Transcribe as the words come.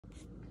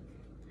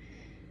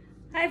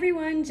Hi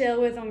everyone, Jill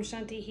with Om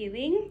Shanti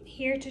Healing,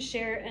 here to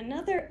share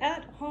another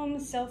at-home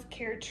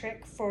self-care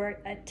trick for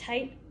a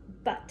tight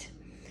butt.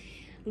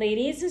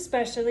 Ladies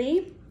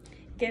especially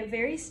get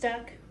very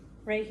stuck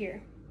right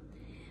here.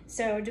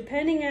 So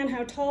depending on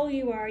how tall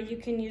you are, you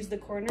can use the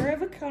corner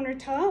of a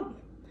countertop.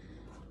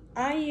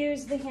 I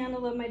use the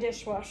handle of my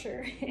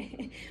dishwasher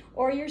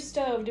or your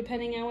stove,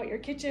 depending on what your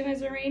kitchen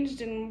is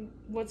arranged and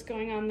what's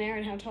going on there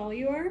and how tall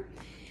you are.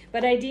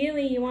 But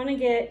ideally you want to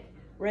get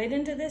right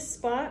into this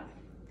spot.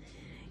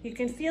 You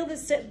can feel the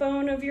sit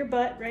bone of your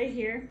butt right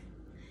here.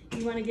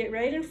 You want to get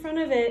right in front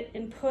of it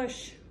and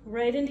push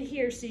right into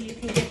here so you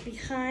can get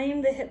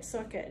behind the hip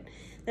socket.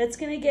 That's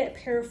going to get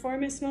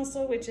piriformis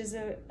muscle, which is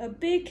a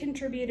big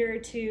contributor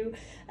to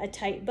a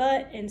tight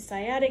butt and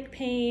sciatic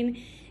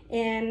pain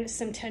and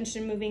some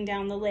tension moving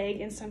down the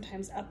leg and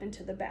sometimes up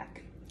into the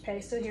back. Okay,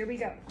 so here we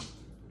go.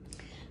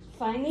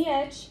 Find the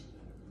edge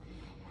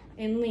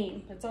and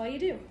lean. That's all you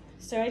do.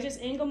 So I just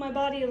angle my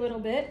body a little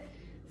bit,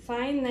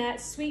 find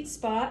that sweet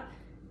spot,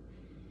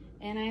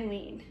 and I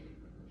lean.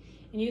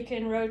 And you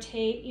can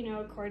rotate,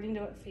 according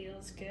to what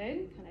feels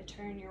good. Kind of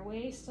turn your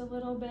waist a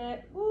little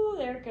bit. Ooh,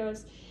 there it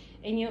goes.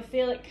 And you'll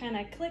feel it kind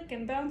of click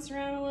and bounce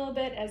around a little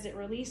bit as it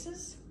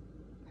releases,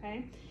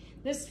 okay?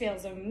 This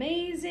feels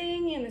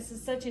amazing, and this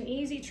is such an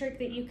easy trick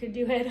that you could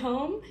do at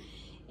home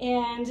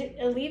and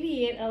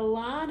alleviate a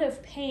lot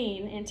of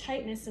pain and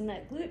tightness in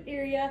that glute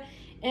area,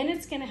 and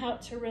it's gonna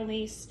help to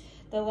release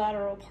the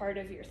lateral part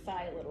of your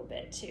thigh a little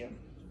bit too,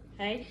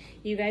 okay?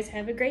 You guys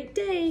have a great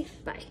day.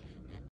 Bye.